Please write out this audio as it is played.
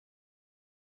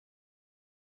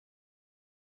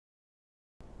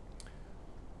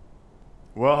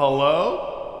Well,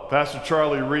 hello. Pastor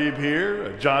Charlie Reeb here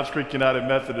at Johns Creek United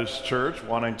Methodist Church,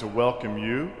 wanting to welcome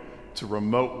you to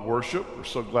remote worship. We're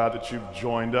so glad that you've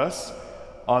joined us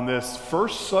on this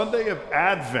first Sunday of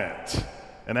Advent.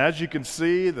 And as you can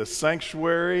see, the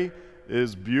sanctuary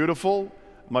is beautiful.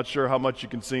 I'm not sure how much you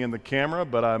can see in the camera,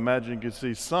 but I imagine you can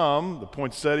see some. The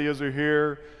poinsettias are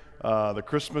here. The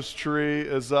Christmas tree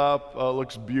is up.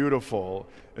 Looks beautiful.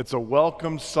 It's a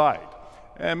welcome sight.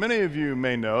 And many of you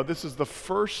may know this is the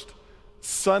first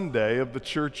Sunday of the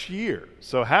church year.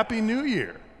 So Happy New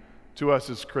Year to us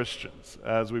as Christians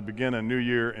as we begin a new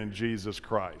year in Jesus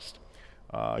Christ.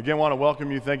 Again, I want to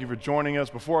welcome you. Thank you for joining us.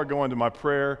 Before I go into my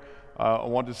prayer, I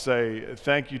want to say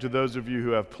thank you to those of you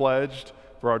who have pledged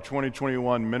for our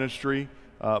 2021 ministry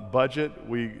budget.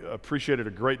 We appreciate it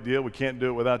a great deal. We can't do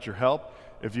it without your help.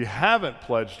 If you haven't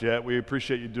pledged yet, we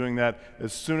appreciate you doing that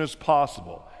as soon as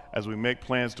possible as we make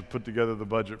plans to put together the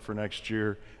budget for next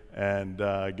year and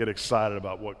get excited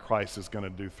about what Christ is going to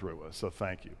do through us. So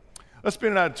thank you. Let's be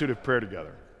in an attitude of prayer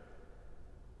together.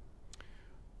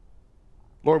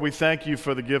 Lord, we thank you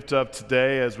for the gift of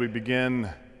today as we begin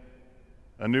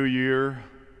a new year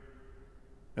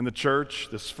in the church,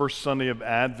 this first Sunday of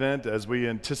Advent, as we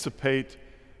anticipate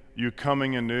you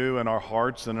coming anew in our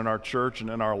hearts and in our church and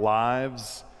in our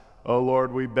lives. Oh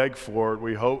Lord, we beg for it,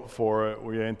 we hope for it,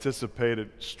 we anticipate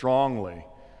it strongly,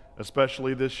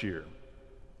 especially this year.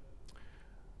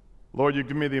 Lord, you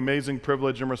give me the amazing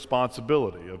privilege and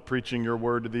responsibility of preaching your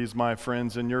word to these my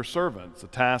friends and your servants, a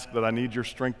task that I need your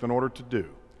strength in order to do.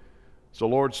 So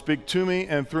Lord, speak to me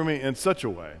and through me in such a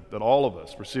way that all of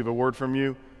us receive a word from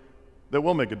you that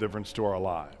will make a difference to our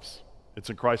lives.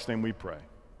 It's in Christ's name we pray.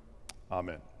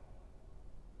 Amen.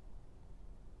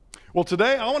 Well,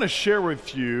 today I want to share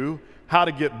with you how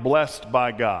to get blessed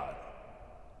by God.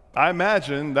 I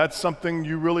imagine that's something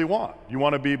you really want. You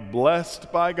want to be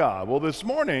blessed by God. Well, this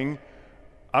morning,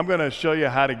 I'm going to show you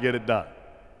how to get it done.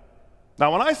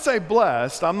 Now, when I say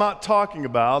blessed, I'm not talking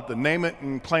about the name it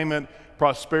and claim it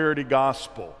prosperity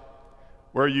gospel,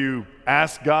 where you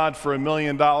ask God for $1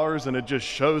 million and it just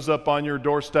shows up on your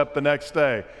doorstep the next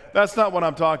day. That's not what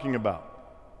I'm talking about.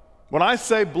 When I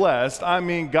say blessed, I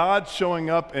mean God showing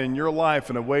up in your life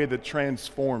in a way that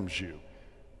transforms you.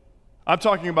 I'm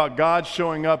talking about God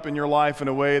showing up in your life in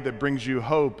a way that brings you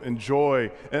hope and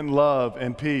joy and love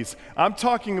and peace. I'm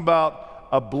talking about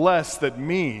a bless that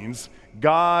means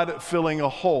God filling a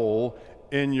hole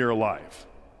in your life.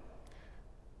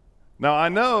 Now, I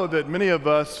know that many of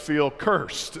us feel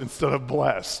cursed instead of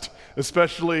blessed,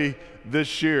 especially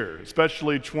this year,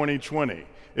 especially 2020.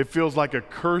 It feels like a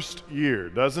cursed year,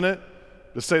 doesn't it?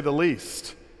 To say the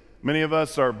least. Many of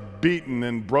us are beaten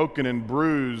and broken and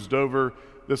bruised over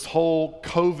this whole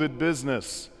COVID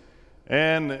business.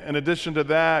 And in addition to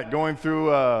that, going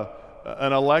through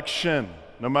an election,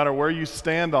 no matter where you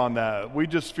stand on that, we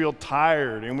just feel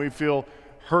tired and we feel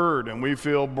hurt and we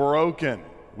feel broken.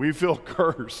 We feel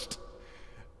cursed.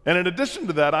 And in addition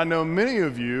to that, I know many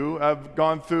of you have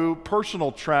gone through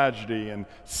personal tragedy and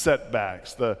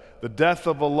setbacks, the death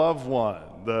of a loved one,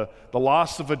 the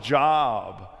loss of a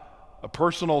job,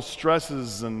 personal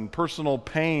stresses and personal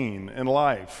pain in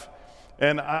life.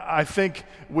 And I think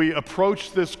we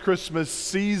approach this Christmas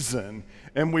season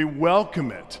and we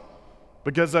welcome it.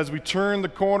 Because as we turn the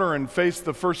corner and face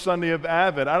the first Sunday of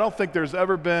Advent, I don't think there's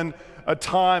ever been a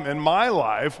time in my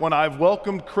life when I've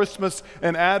welcomed Christmas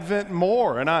and Advent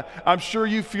more. And I'm sure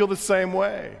you feel the same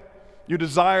way. You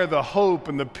desire the hope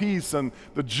and the peace and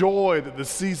the joy that the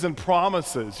season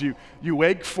promises. You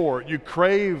ache for it. You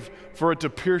crave for it to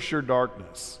pierce your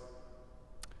darkness.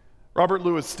 Robert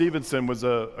Louis Stevenson was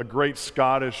a great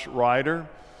Scottish writer.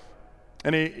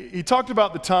 And he talked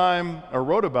about the time, or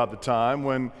wrote about the time,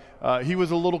 when he was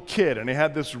a little kid and he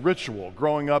had this ritual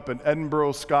growing up in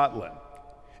Edinburgh, Scotland.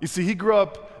 You see, he grew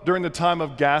up during the time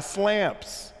of gas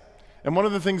lamps. And one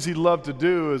of the things he loved to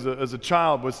do as a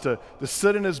child was to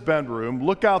sit in his bedroom,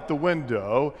 look out the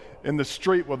window in the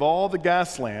street with all the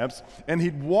gas lamps, and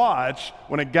he'd watch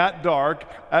when it got dark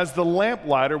as the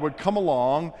lamplighter would come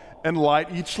along and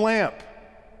light each lamp.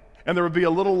 And there would be a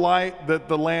little light that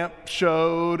the lamp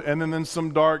showed, and then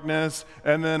some darkness,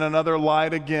 and then another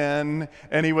light again.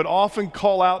 And he would often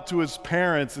call out to his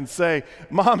parents and say,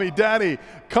 "Mommy, Daddy,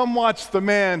 come watch the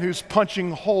man who's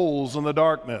punching holes in the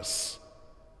darkness."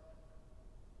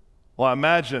 Well, I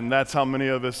imagine that's how many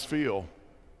of us feel.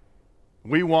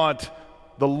 We want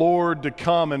the Lord to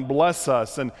come and bless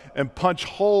us and punch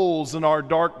holes in our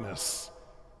darkness.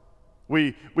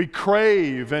 We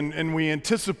crave and we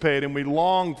anticipate and we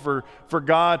long for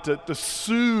God to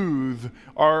soothe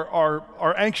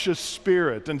our anxious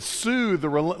spirit and soothe the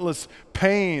relentless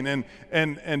pain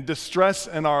and distress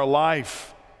in our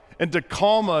life, and to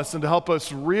calm us and to help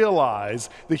us realize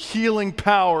the healing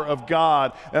power of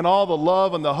God and all the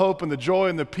love and the hope and the joy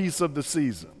and the peace of the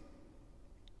season.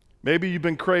 Maybe you've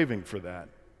been craving for that.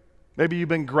 Maybe you've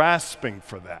been grasping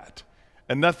for that,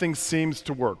 and nothing seems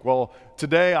to work. Well,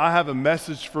 today I have a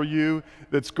message for you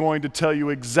that's going to tell you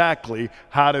exactly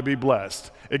how to be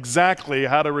blessed, exactly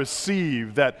how to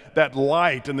receive that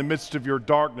light in the midst of your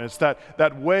darkness,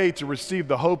 that way to receive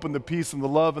the hope and the peace and the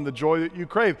love and the joy that you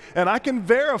crave. And I can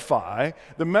verify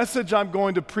the message I'm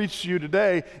going to preach to you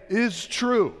today is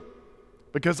true,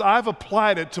 because I've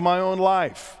applied it to my own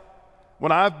life.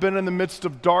 When I've been in the midst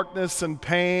of darkness and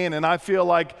pain and I feel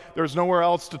like there's nowhere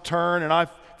else to turn and I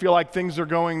feel like things are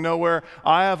going nowhere,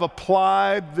 I have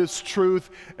applied this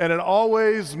truth, and it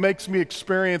always makes me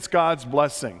experience God's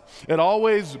blessing. It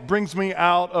always brings me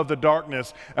out of the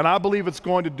darkness, and I believe it's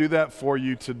going to do that for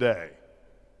you today.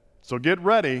 So get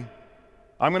ready.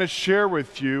 I'm going to share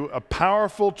with you a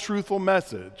powerful, truthful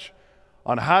message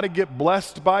on how to get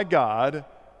blessed by God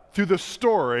through the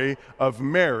story of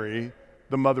Mary,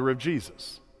 the mother of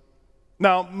Jesus.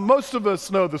 Now, most of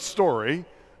us know the story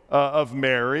of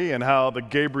Mary and how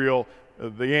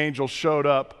the angel showed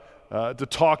up to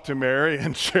talk to Mary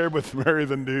and shared with Mary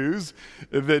the news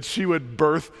that she would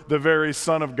birth the very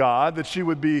Son of God, that she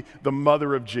would be the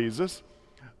mother of Jesus.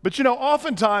 But you know,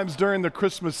 oftentimes during the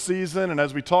Christmas season and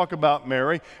as we talk about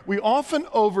Mary, we often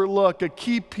overlook a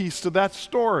key piece to that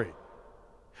story.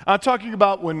 I'm talking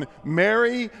about when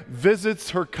Mary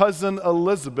visits her cousin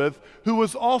Elizabeth, who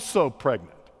was also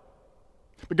pregnant.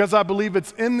 Because I believe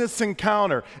it's in this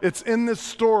encounter, it's in this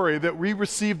story that we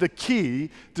receive the key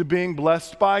to being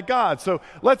blessed by God. So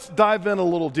let's dive in a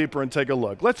little deeper and take a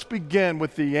look. Let's begin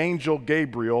with the angel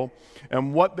Gabriel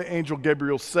and what the angel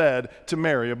Gabriel said to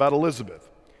Mary about Elizabeth.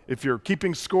 If you're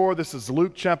keeping score, this is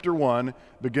Luke chapter 1,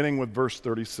 beginning with verse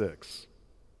 36.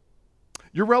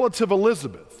 Your relative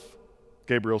Elizabeth,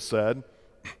 Gabriel said,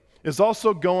 is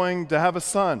also going to have a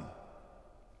son,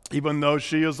 even though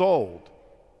she is old.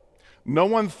 No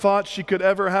one thought she could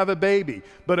ever have a baby,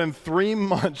 but in 3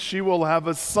 months she will have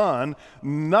a son.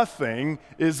 Nothing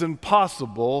is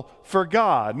impossible for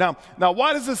God. Now,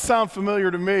 why does this sound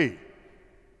familiar to me?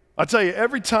 I tell you,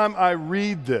 every time I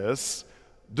read this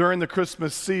during the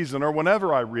Christmas season, or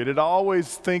whenever I read it, I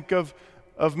always think of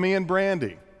me and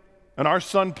Brandy and our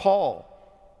son Paul.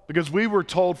 Because we were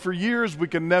told for years we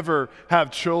could never have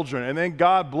children. And then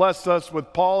God blessed us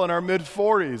with Paul in our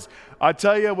mid-40s. I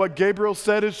tell you, what Gabriel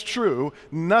said is true.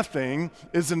 Nothing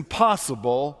is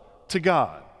impossible to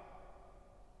God.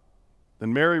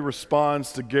 Then Mary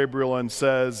responds to Gabriel and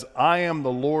says, I am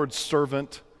the Lord's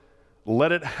servant.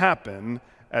 Let it happen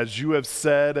as you have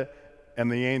said.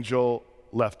 And the angel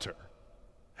left her.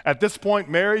 At this point,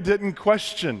 Mary didn't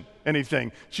question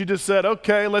anything. She just said,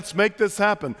 okay, let's make this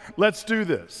happen. Let's do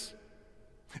this.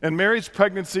 And Mary's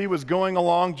pregnancy was going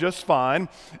along just fine.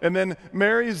 And then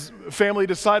Mary's family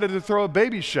decided to throw a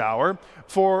baby shower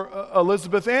for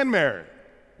Elizabeth and Mary.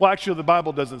 Well, actually, the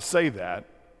Bible doesn't say that,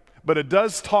 but it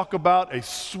does talk about a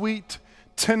sweet,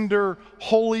 tender,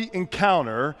 holy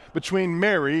encounter between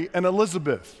Mary and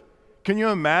Elizabeth. Can you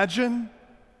imagine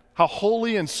how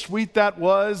holy and sweet that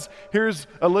was? Here's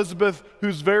Elizabeth,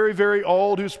 who's very, very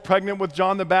old, who's pregnant with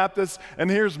John the Baptist, and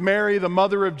here's Mary, the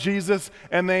mother of Jesus,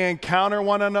 and they encounter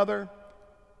one another.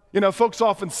 You know, folks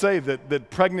often say that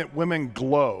pregnant women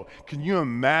glow. Can you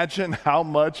imagine how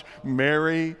much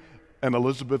Mary and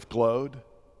Elizabeth glowed?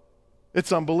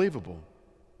 It's unbelievable.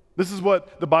 This is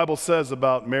what the Bible says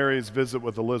about Mary's visit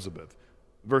with Elizabeth.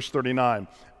 Verse 39,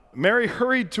 Mary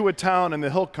hurried to a town in the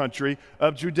hill country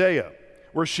of Judea,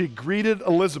 where she greeted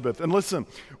Elizabeth. And listen,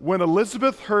 when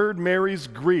Elizabeth heard Mary's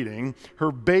greeting, her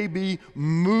baby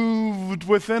moved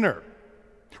within her.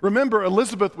 Remember,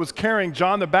 Elizabeth was carrying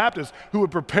John the Baptist, who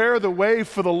would prepare the way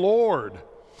for the Lord.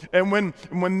 And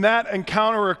when that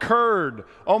encounter occurred,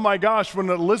 oh my gosh, when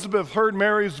Elizabeth heard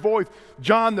Mary's voice,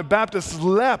 John the Baptist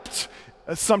leapt,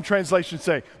 as some translations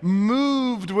say,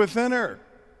 moved within her.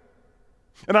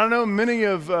 And I know many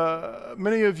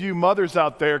of you mothers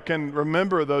out there can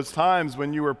remember those times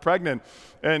when you were pregnant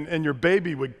and your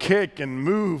baby would kick and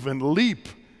move and leap.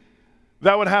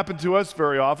 That would happen to us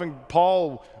very often.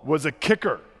 Paul was a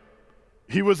kicker.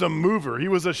 He was a mover. He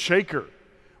was a shaker.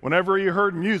 Whenever he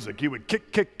heard music, he would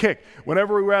kick, kick, kick.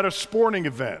 Whenever we were at a sporting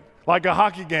event, like a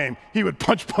hockey game, he would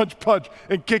punch, punch, punch,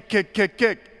 and kick, kick, kick,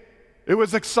 kick. It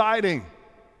was exciting.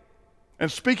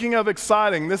 And speaking of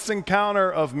exciting, this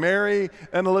encounter of Mary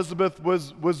and Elizabeth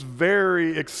was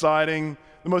very exciting,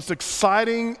 the most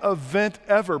exciting event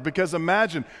ever, because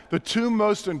imagine the two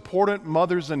most important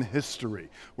mothers in history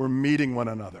were meeting one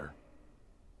another.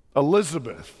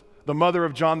 Elizabeth, the mother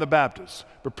of John the Baptist,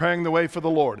 preparing the way for the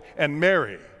Lord, and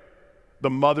Mary, the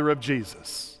mother of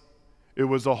Jesus. It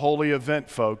was a holy event,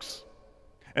 folks.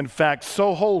 In fact,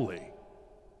 so holy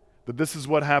that this is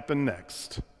what happened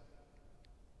next.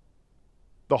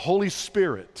 The Holy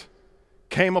Spirit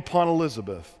came upon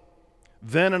Elizabeth.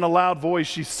 Then in a loud voice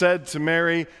she said to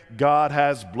Mary, God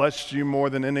has blessed you more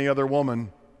than any other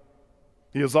woman.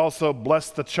 He has also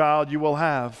blessed the child you will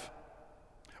have.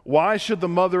 Why should the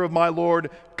mother of my Lord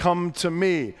come to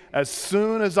me? As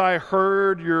soon as I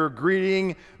heard your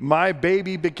greeting, my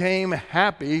baby became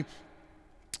happy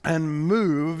and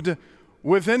moved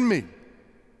within me.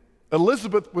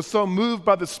 Elizabeth was so moved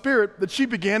by the Spirit that she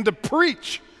began to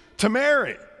preach to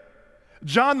Mary.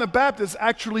 John the Baptist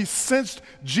actually sensed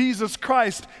Jesus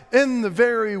Christ in the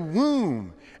very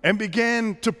womb and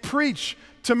began to preach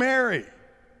to Mary.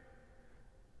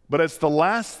 But it's the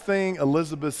last thing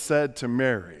Elizabeth said to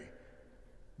Mary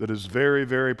that is very,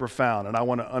 very profound, and I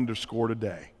want to underscore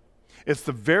today. It's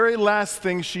the very last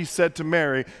thing she said to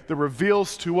Mary that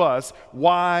reveals to us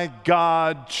why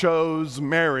God chose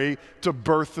Mary to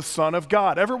birth the Son of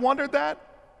God. Ever wondered that?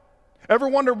 Ever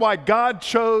wondered why God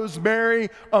chose Mary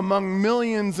among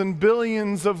millions and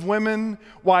billions of women?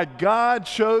 Why God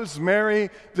chose Mary,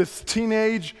 this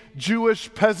teenage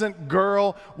Jewish peasant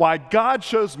girl? Why God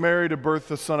chose Mary to birth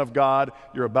the Son of God?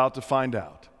 You're about to find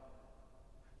out.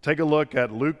 Take a look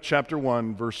at Luke chapter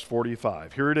 1, verse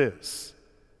 45. Here it is.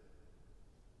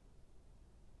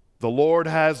 The Lord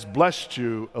has blessed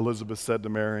you, Elizabeth said to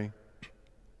Mary,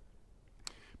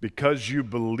 because you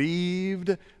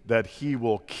believed that he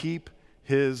will keep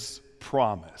his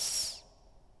promise.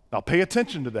 Now pay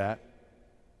attention to that.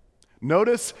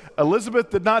 Notice Elizabeth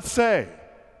did not say,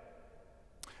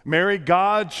 Mary,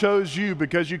 God chose you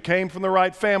because you came from the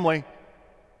right family.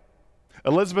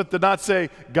 Elizabeth did not say,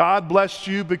 God blessed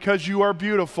you because you are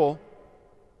beautiful,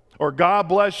 or God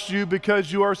blessed you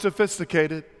because you are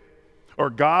sophisticated, or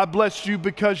God blessed you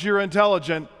because you're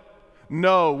intelligent.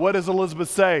 No, what does Elizabeth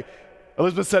say?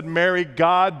 Elizabeth said, Mary,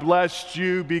 God blessed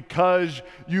you because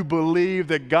you believe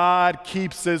that God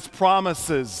keeps his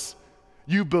promises.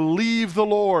 You believe the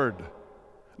Lord.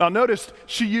 Now notice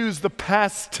she used the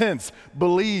past tense,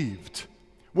 believed,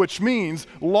 which means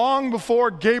long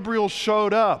before Gabriel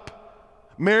showed up,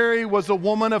 Mary was a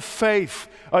woman of faith,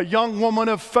 a young woman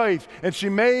of faith, and she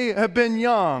may have been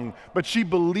young, but she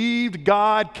believed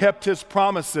God kept his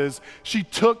promises. She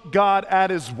took God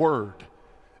at his word.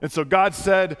 And so God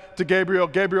said to Gabriel,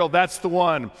 Gabriel, that's the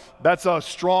one. That's a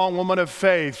strong woman of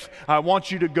faith. I want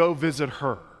you to go visit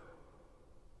her.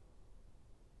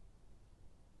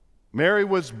 Mary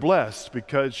was blessed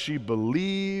because she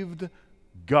believed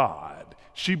God.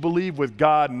 She believed with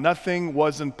God nothing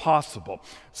was impossible.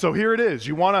 So here it is.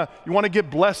 You want to get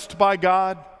blessed by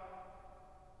God?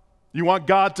 You want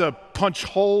God to punch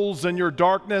holes in your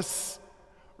darkness?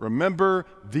 Remember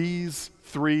these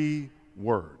three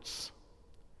words.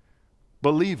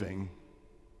 Believing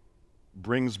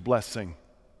brings blessing.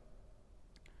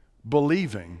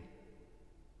 Believing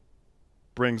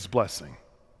brings blessing.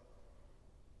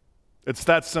 It's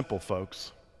that simple,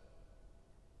 folks.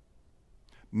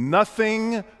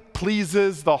 Nothing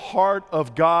pleases the heart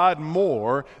of God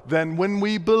more than when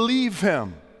we believe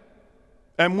him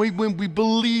and when we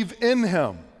believe in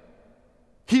him.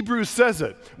 Hebrews says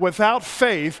it, without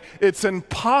faith, it's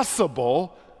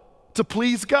impossible to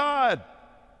please God.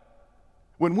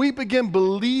 When we begin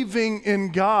believing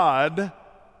in God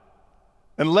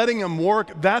and letting him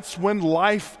work, that's when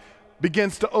life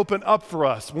begins to open up for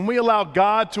us. When we allow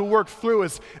God to work through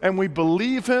us and we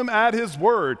believe him at his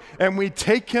word and we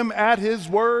take him at his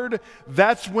word,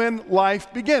 that's when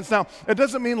life begins. Now, it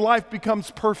doesn't mean life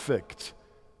becomes perfect,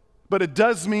 but it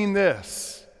does mean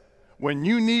this. When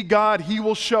you need God, he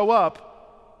will show up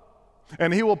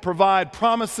and he will provide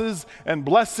promises and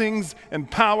blessings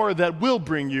and power that will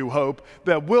bring you hope,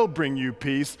 that will bring you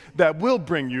peace, that will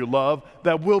bring you love,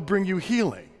 that will bring you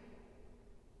healing.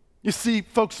 You see,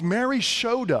 folks, Mary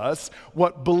showed us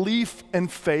what belief and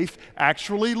faith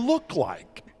actually look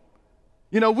like.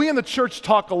 You know, we in the church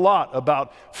talk a lot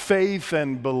about faith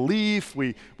and belief.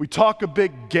 We talk a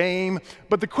big game.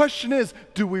 But the question is,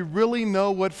 do we really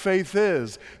know what faith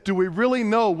is? Do we really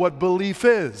know what belief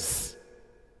is?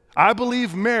 I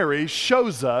believe Mary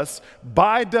shows us,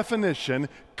 by definition,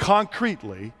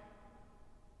 concretely,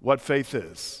 what faith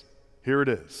is. Here it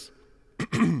is.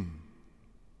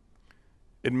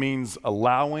 It means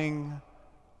allowing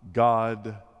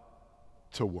God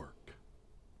to work.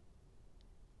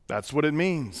 That's what it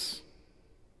means.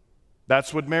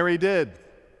 That's what Mary did.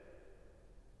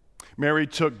 Mary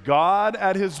took God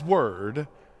at his word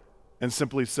and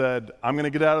simply said, I'm going to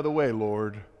get out of the way,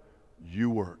 Lord. You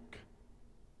work.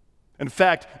 In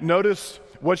fact, notice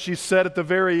what she said at the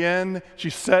very end. She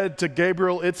said to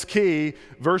Gabriel, it's key,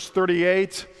 verse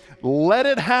 38, let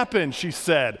it happen, she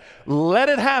said. Let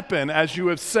it happen as you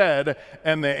have said,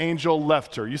 and the angel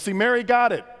left her. You see, Mary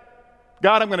got it.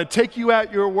 God, I'm going to take you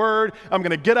at your word. I'm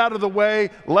going to get out of the way.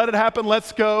 Let it happen.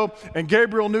 Let's go. And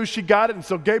Gabriel knew she got it, and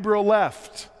so Gabriel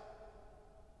left.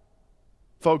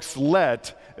 Folks,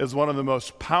 let is one of the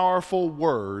most powerful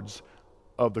words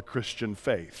of the Christian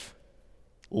faith.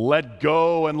 Let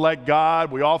go and let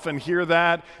God. We often hear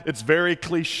that. It's very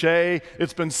cliche.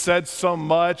 It's been said so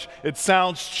much. It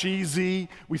sounds cheesy.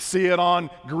 We see it on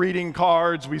greeting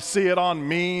cards. We see it on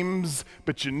memes.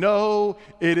 But you know,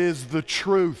 it is the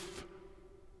truth.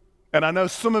 And I know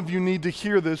some of you need to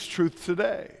hear this truth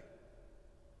today.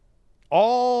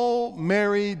 All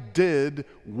Mary did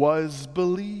was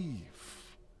believe.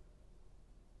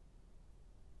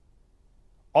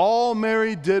 All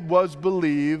Mary did was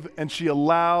believe, and she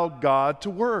allowed God to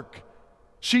work.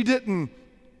 She didn't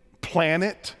plan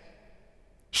it.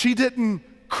 She didn't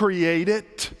create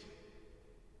it.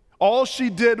 All she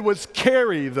did was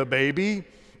carry the baby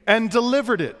and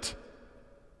delivered it.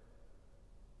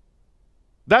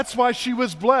 That's why she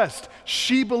was blessed.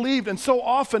 She believed, and so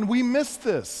often we miss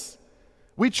this.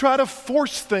 We try to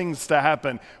force things to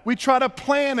happen. We try to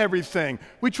plan everything.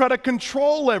 We try to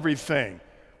control everything.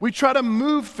 We try to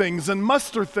move things and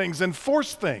muster things and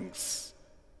force things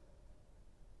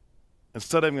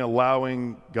instead of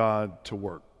allowing God to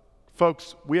work.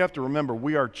 Folks, we have to remember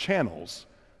we are channels,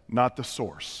 not the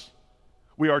source.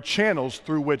 We are channels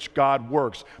through which God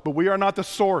works, but we are not the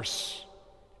source.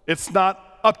 It's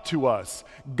not up to us.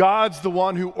 God's the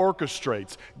one who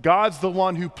orchestrates. God's the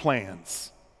one who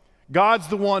plans. God's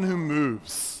the one who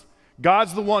moves.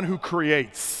 God's the one who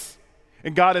creates.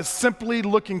 And God is simply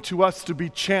looking to us to be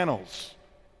channels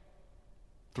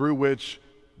through which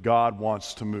God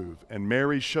wants to move. And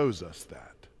Mary shows us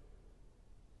that.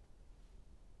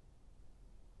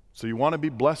 So you want to be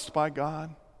blessed by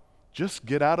God? Just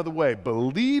get out of the way.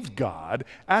 Believe God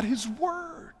at his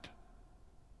word.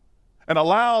 And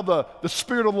allow the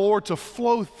Spirit of the Lord to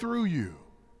flow through you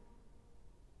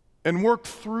and work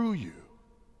through you.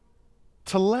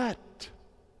 To let.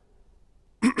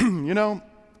 You know,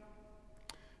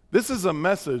 this is a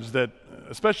message that,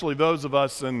 especially those of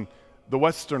us in the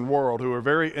Western world who are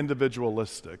very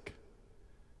individualistic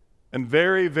and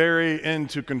very, very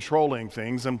into controlling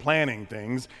things and planning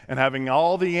things and having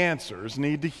all the answers,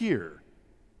 need to hear.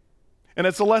 And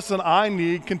it's a lesson I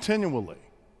need continually.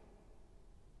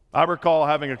 I recall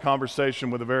having a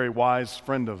conversation with a very wise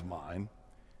friend of mine,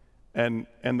 and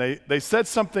they said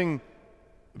something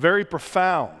very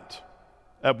profound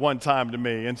at one time to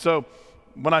me. And so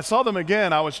when I saw them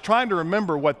again, I was trying to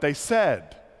remember what they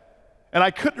said, and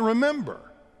I couldn't remember.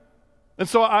 And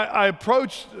so I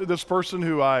approached this person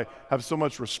who I have so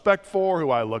much respect for,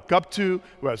 who I look up to,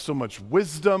 who has so much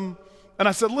wisdom, and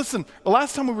I said, listen, the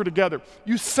last time we were together,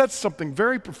 you said something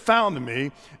very profound to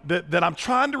me that I'm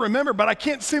trying to remember, but I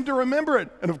can't seem to remember it.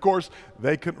 And of course,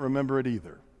 they couldn't remember it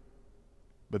either.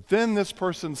 But then this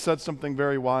person said something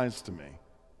very wise to me.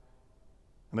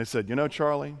 And they said, you know,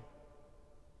 Charlie,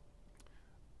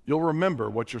 you'll remember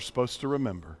what you're supposed to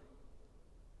remember,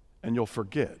 and you'll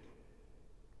forget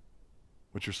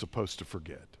what you're supposed to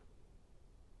forget.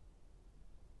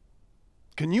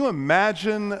 Can you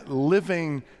imagine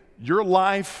living your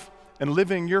life and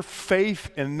living your faith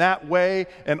in that way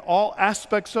in all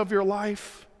aspects of your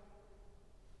life?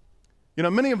 You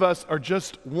know, many of us are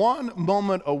just one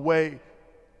moment away,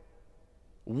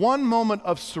 one moment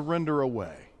of surrender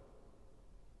away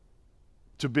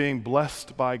to being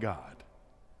blessed by God,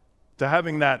 to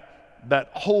having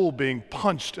that hole being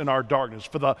punched in our darkness,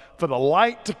 for the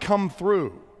light to come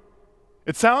through.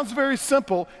 It sounds very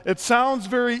simple. It sounds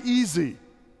very easy.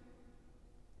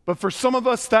 But for some of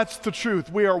us, that's the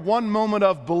truth. We are one moment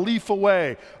of belief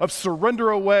away, of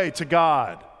surrender away to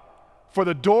God, for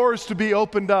the doors to be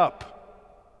opened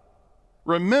up.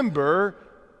 Remember,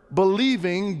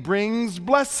 believing brings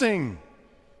blessing.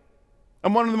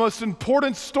 And one of the most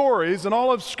important stories in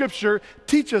all of Scripture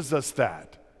teaches us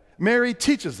that. Mary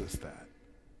teaches us that.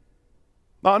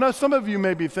 Now, I know some of you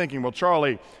may be thinking, well,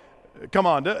 Charlie, come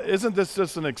on, isn't this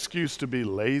just an excuse to be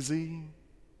lazy?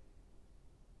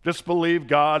 Just believe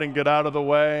God and get out of the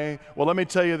way? Well, let me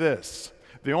tell you this.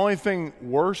 The only thing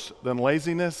worse than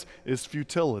laziness is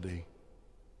futility.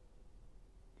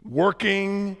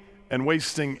 working and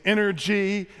wasting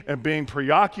energy and being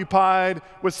preoccupied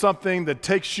with something that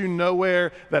takes you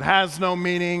nowhere, that has no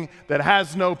meaning, that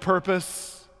has no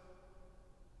purpose.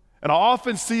 And I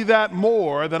often see that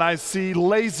more than I see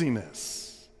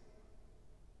laziness.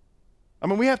 I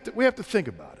mean, we have to think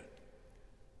about it.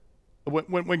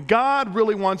 When God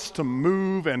really wants to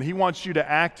move and He wants you to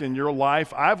act in your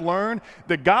life, I've learned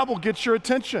that God will get your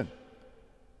attention.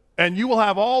 And you will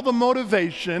have all the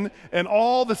motivation and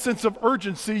all the sense of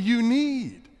urgency you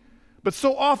need. But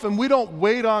so often we don't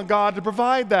wait on God to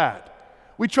provide that.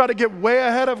 We try to get way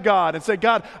ahead of God and say,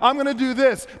 God, I'm going to do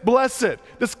this. Bless it.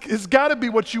 This has got to be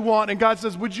what you want. And God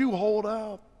says, would you hold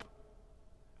up?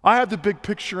 I have the big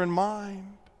picture in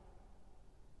mind.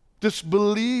 Just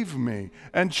believe me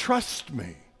and trust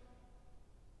me,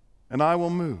 and I will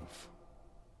move.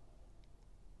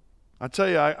 I tell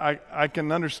you, I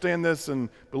can understand this and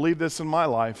believe this in my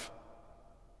life.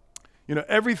 You know,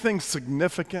 everything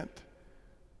significant,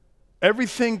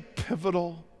 everything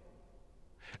pivotal,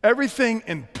 everything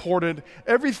important,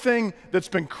 everything that's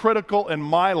been critical in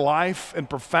my life and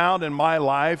profound in my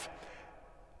life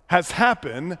has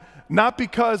happened not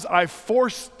because I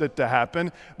forced it to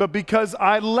happen, but because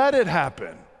I let it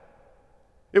happen.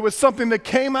 It was something that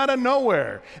came out of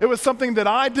nowhere. It was something that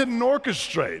I didn't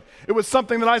orchestrate. It was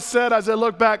something that I said as I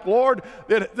look back, Lord,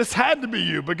 this had to be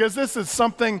you because this is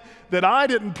something that I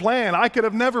didn't plan. I could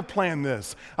have never planned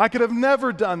this. I could have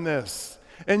never done this.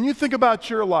 And you think about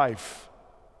your life.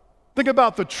 Think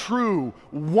about the true,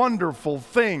 wonderful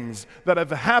things that have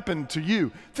happened to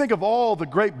you. Think of all the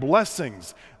great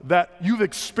blessings that you've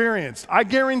experienced. I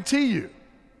guarantee you,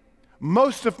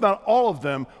 most, if not all of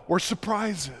them, were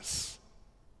surprises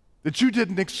that you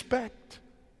didn't expect,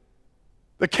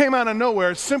 that came out of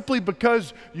nowhere simply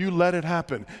because you let it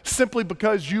happen, simply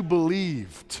because you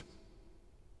believed.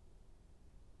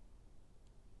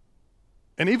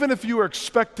 And even if you were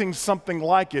expecting something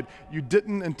like it, you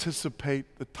didn't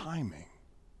anticipate the timing.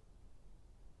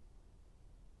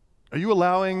 Are you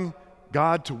allowing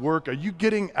God to work? Are you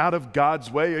getting out of God's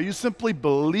way? Are you simply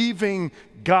believing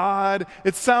God?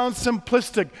 It sounds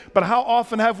simplistic, but how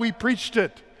often have we preached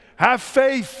it? Have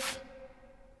faith.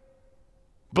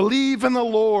 Believe in the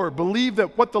Lord. Believe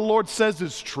that what the Lord says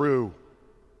is true.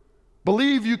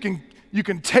 Believe you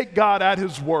can take God at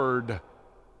His word.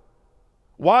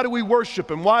 Why do we worship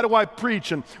and why do I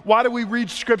preach and why do we read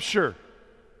Scripture?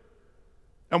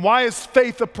 And why is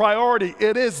faith a priority?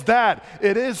 It is that.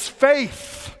 It is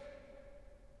faith.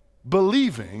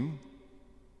 Believing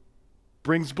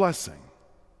brings blessing.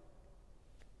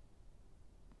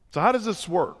 So how does this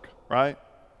work, right?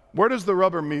 Where does the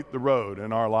rubber meet the road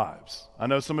in our lives? I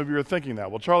know some of you are thinking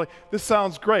that. Well, Charlie, this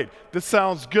sounds great. This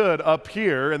sounds good up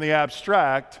here in the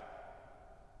abstract.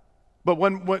 But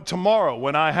when tomorrow,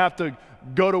 when I have to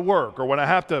go to work or when I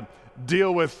have to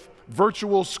deal with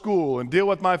virtual school and deal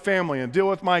with my family and deal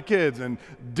with my kids and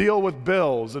deal with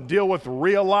bills and deal with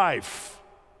real life,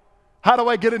 how do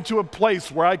I get into a place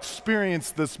where I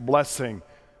experience this blessing?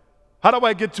 How do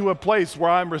I get to a place where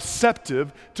I'm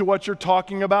receptive to what you're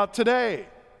talking about today?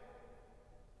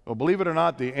 Well, believe it or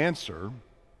not, the answer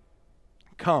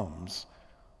comes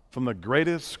from the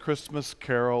greatest Christmas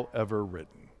carol ever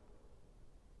written.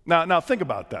 Now think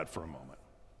about that for a moment.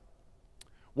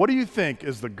 What do you think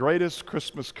is the greatest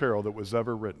Christmas carol that was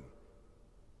ever written?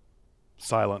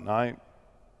 Silent Night?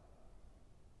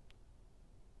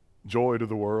 Joy to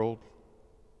the World?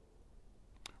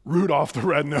 Rudolph the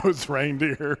Red-Nosed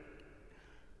Reindeer?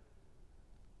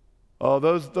 Oh,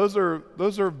 those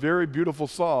are very beautiful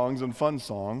songs and fun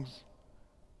songs.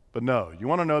 But no, you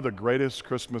want to know the greatest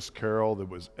Christmas carol that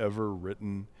was ever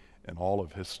written in all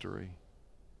of history?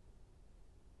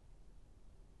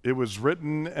 It was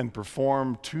written and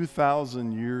performed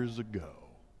 2,000 years ago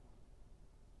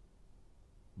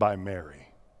by Mary,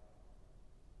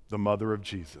 the mother of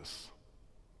Jesus.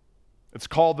 It's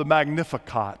called the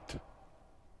Magnificat,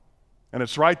 and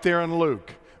it's right there in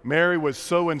Luke. Mary was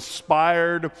so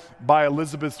inspired by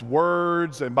Elizabeth's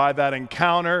words and by that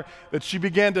encounter that she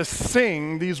began to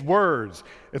sing these words.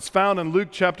 It's found in Luke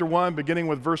chapter 1, beginning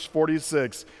with verse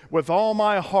 46. With all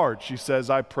my heart, she says,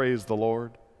 I praise the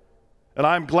Lord. And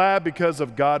I'm glad because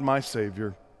of God my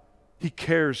Savior. He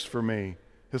cares for me,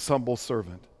 His humble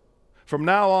servant. From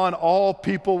now on, all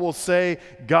people will say,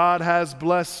 God has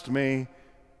blessed me.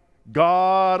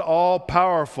 God,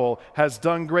 all-powerful, has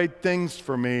done great things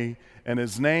for me, and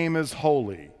His name is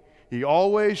holy. He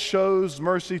always shows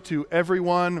mercy to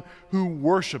everyone who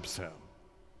worships Him.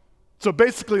 So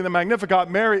basically, the Magnificat,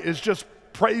 Mary is just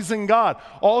praising God.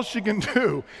 All she can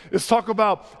do is talk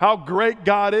about how great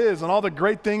God is and all the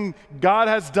great thing God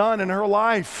has done in her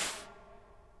life.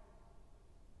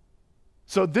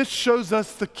 So this shows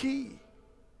us the key.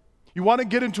 You want to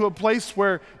get into a place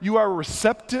where you are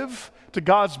receptive to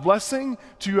God's blessing,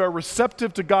 you are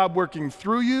receptive to God working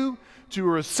through you, you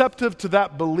are receptive to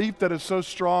that belief that is so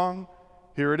strong.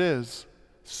 Here it is.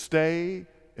 Stay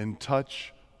in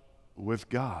touch with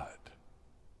God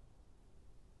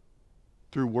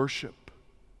through worship,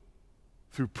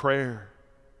 through prayer,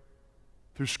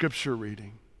 through scripture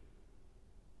reading.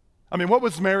 I mean, what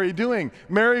was Mary doing?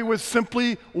 Mary was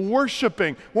simply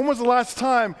worshiping. When was the last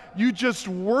time you just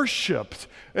worshiped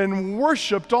and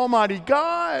worshiped Almighty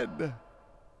God?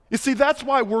 You see, that's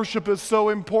why worship is so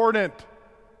important.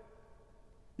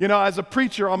 You know, as a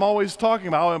preacher, I'm always talking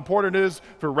about how important it is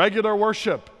for regular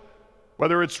worship,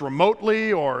 whether it's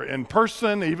remotely or in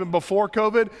person, even before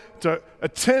COVID, to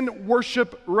attend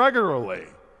worship regularly.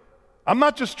 I'm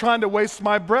not just trying to waste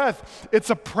my breath.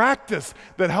 It's a practice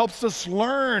that helps us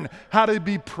learn how to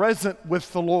be present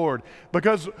with the Lord.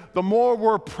 Because the more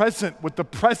we're present with the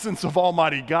presence of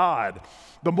Almighty God,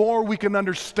 the more we can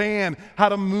understand how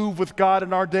to move with God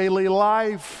in our daily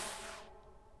life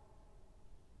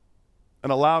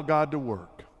and allow God to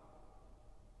work.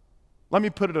 Let me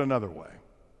put it another way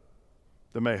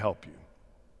that may help you.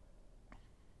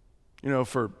 You know,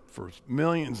 for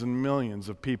millions and millions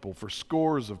of people, for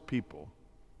scores of people,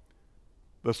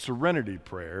 the Serenity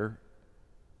Prayer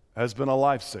has been a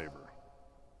lifesaver.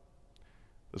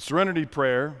 The Serenity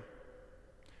Prayer,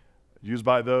 used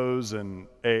by those in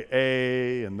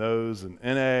AA and those in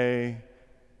NA,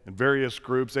 and various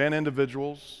groups and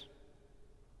individuals,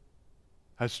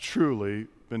 has truly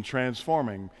been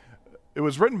transforming. It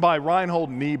was written by Reinhold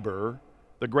Niebuhr,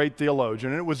 the great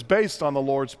theologian, and it was based on the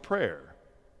Lord's Prayer.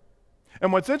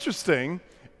 And what's interesting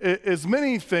is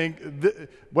many think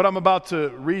what I'm about to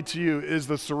read to you is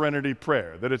the Serenity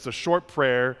Prayer, that it's a short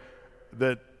prayer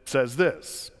that says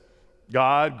this: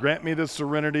 God, grant me the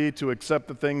serenity to accept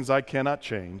the things I cannot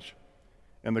change,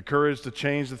 and the courage to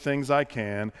change the things I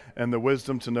can, and the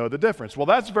wisdom to know the difference. Well,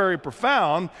 that's very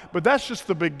profound, but that's just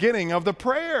the beginning of the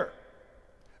prayer.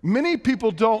 Many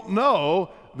people don't know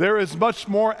there is much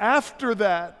more after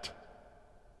that.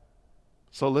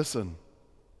 So listen.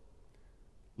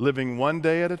 Living one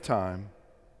day at a time,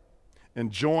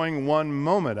 enjoying one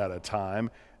moment at a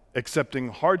time, accepting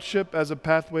hardship as a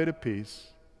pathway to peace,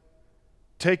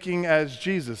 taking as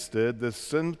Jesus did this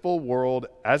sinful world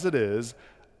as it is,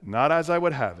 not as I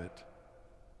would have it,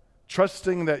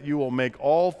 trusting that you will make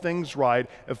all things right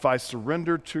if I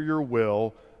surrender to your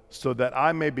will, so that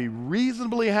I may be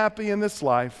reasonably happy in this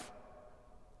life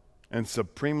and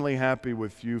supremely happy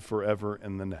with you forever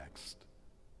in the next.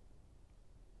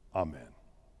 Amen.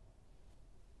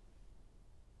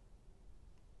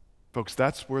 Folks,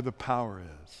 that's where the power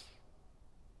is.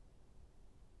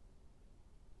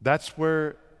 That's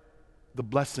where the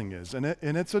blessing is. And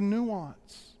it's a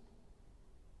nuance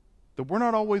that we're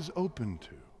not always open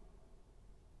to.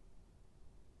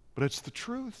 But it's the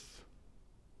truth.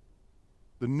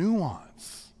 The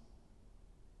nuance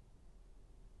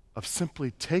of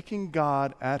simply taking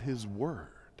God at His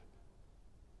word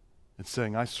and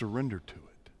saying, I surrender to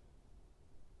it.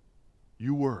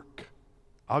 You work.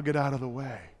 I'll get out of the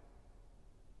way.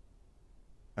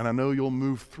 And I know you'll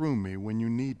move through me when you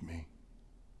need me.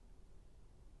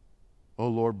 Oh,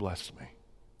 Lord, bless me.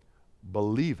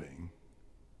 Believing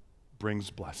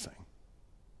brings blessing.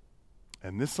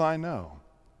 And this I know,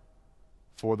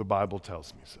 for the Bible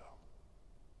tells me so.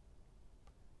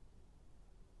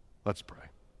 Let's pray.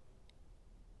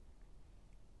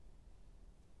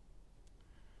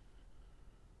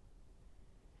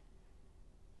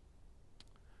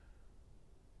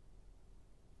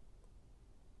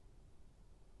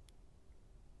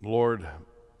 Lord,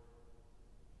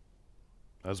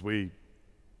 as we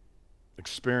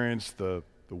experience the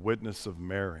witness of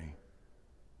Mary,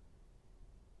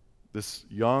 this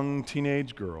young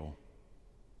teenage girl,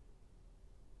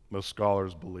 most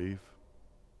scholars believe,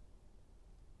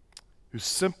 who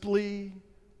simply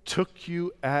took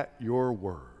you at your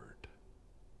word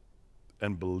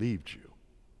and believed you.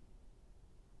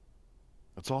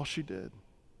 That's all she did.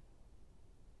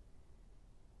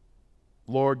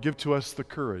 Lord, give to us the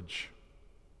courage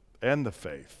and the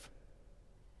faith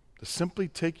to simply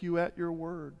take you at your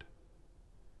word.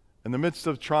 In the midst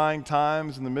of trying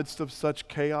times, in the midst of such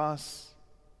chaos,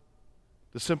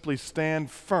 to simply stand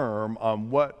firm on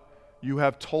what you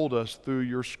have told us through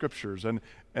your scriptures and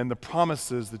the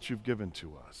promises that you've given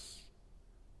to us.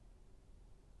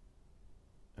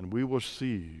 And we will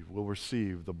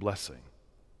receive the blessing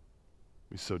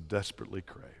we so desperately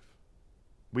crave.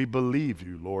 We believe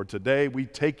you, Lord. Today we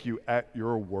take you at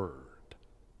your word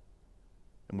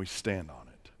and we stand on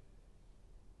it.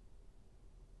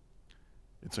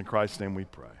 It's in Christ's name we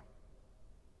pray.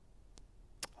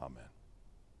 Amen.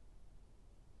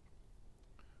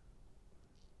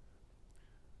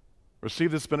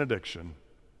 Receive this benediction.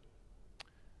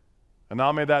 And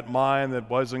now may that mind that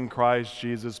was in Christ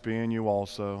Jesus be in you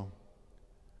also.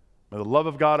 May the love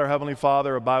of God, our Heavenly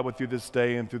Father, abide with you this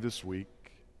day and through this week.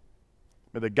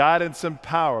 May the guidance and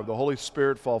power of the Holy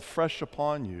Spirit fall fresh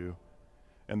upon you,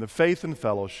 and the faith and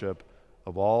fellowship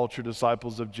of all true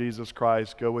disciples of Jesus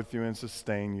Christ go with you and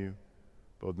sustain you,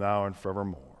 both now and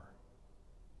forevermore.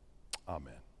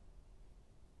 Amen.